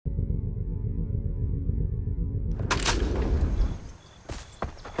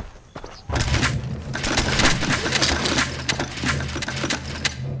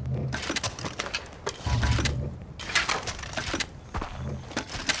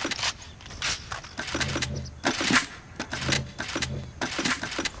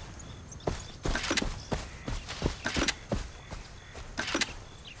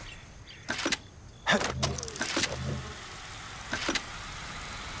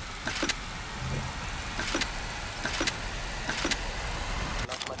Do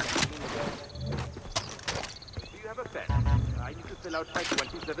you have a pen? I need to fill out my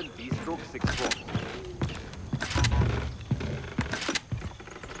 27B stroke 6 form.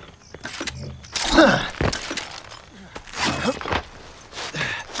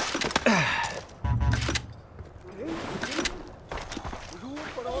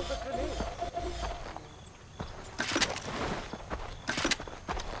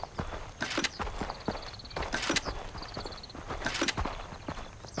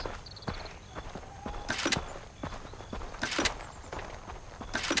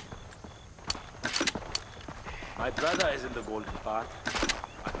 My brother is in the Golden Path.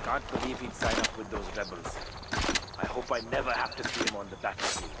 I can't believe he'd sign up with those rebels. I hope I never have to see him on the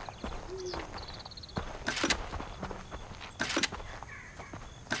battlefield.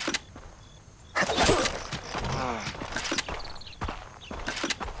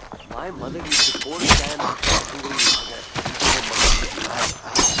 My mother used to pour sand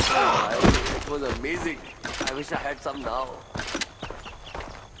It was amazing. I wish I had some now.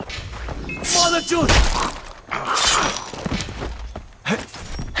 Mother June!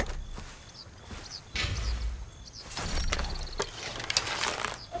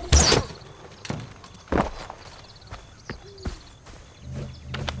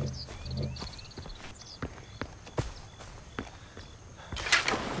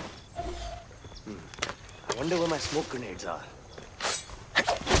 I wonder where my smoke grenades are.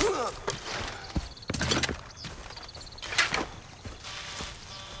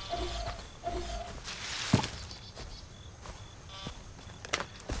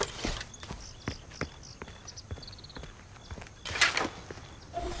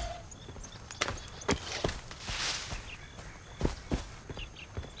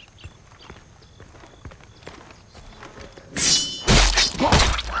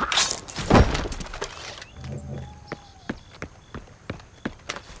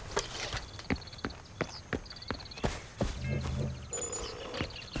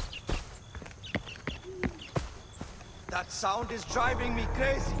 That sound is driving me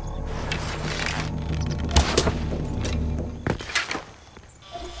crazy.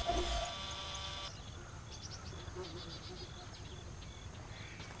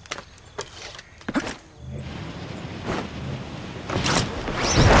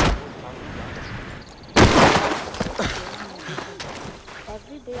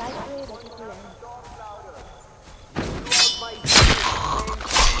 Every day I pray that it will end.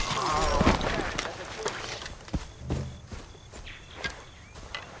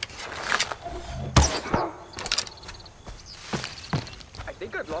 I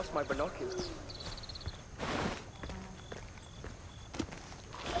think I've lost my binoculars.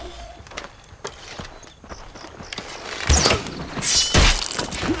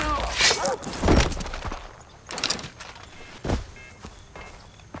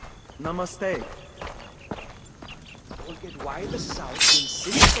 Namaste. Don't get why the South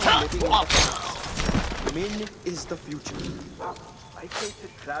insists on living in the past. Min is the future. I tasted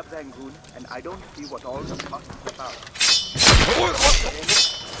crab rangoon and I don't see what all the fuss is about.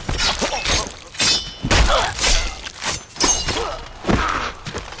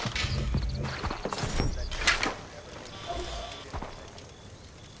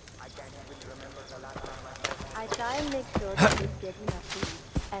 I try and make sure that kids get enough to eat.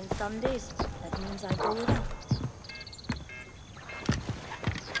 And some days, that means I go without.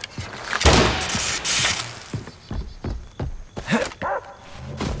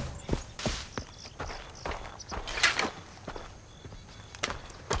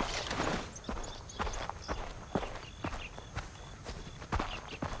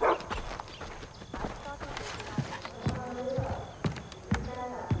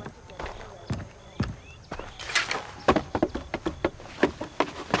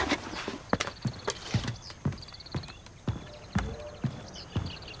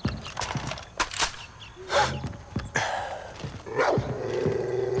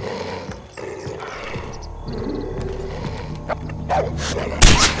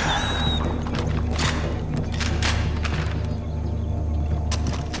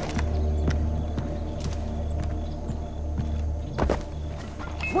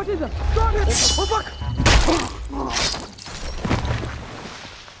 What is it? Got it! Oh, fuck!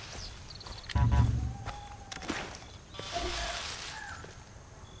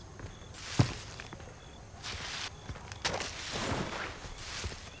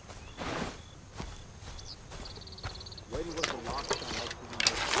 When was the last time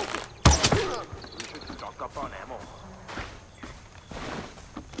we should stock up on ammo?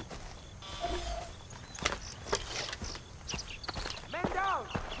 Men down!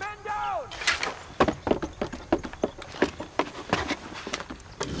 Men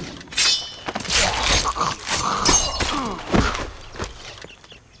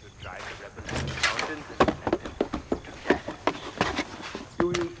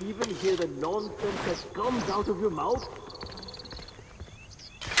hear the nonsense that comes out of your mouth?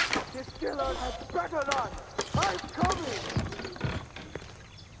 This killer has better not. I'm coming.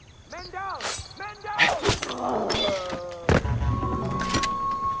 Men down! Men down!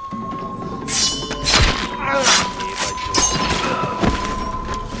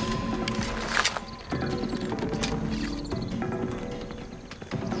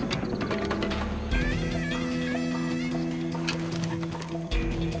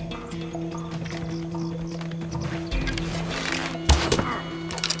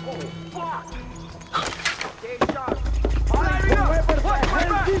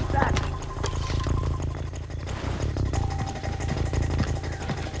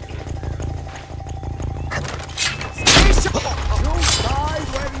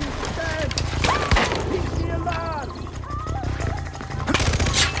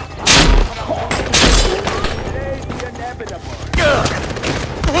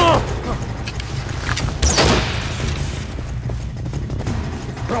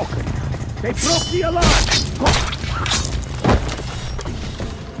 Broken. They broke the alarm!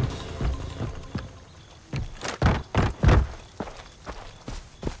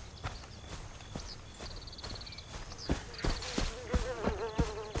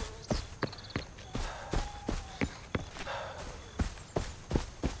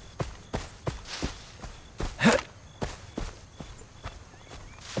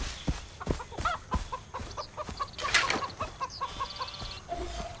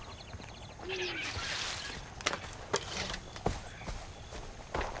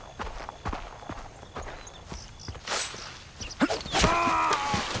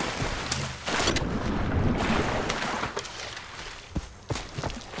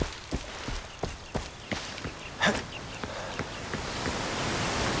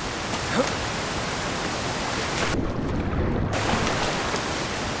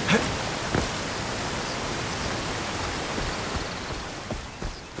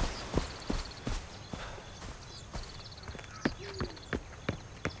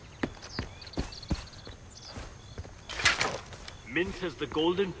 Min says the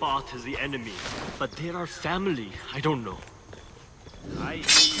Golden Path is the enemy, but they're our family. I don't know. Hey!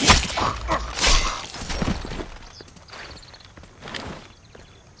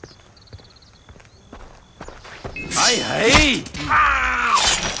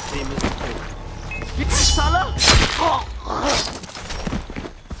 Same as before. Sala!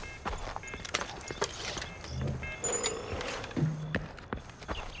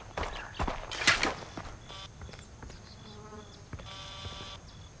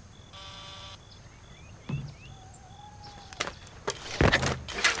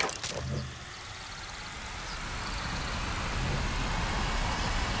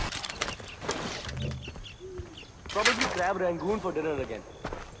 Probably grab Rangoon for dinner again.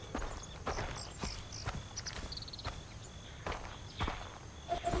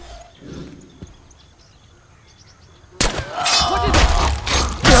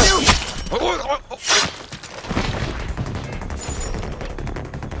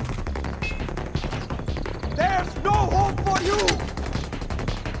 There's no hope for you!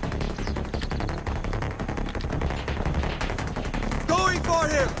 Going for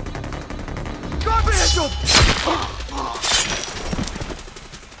him! Comprehension!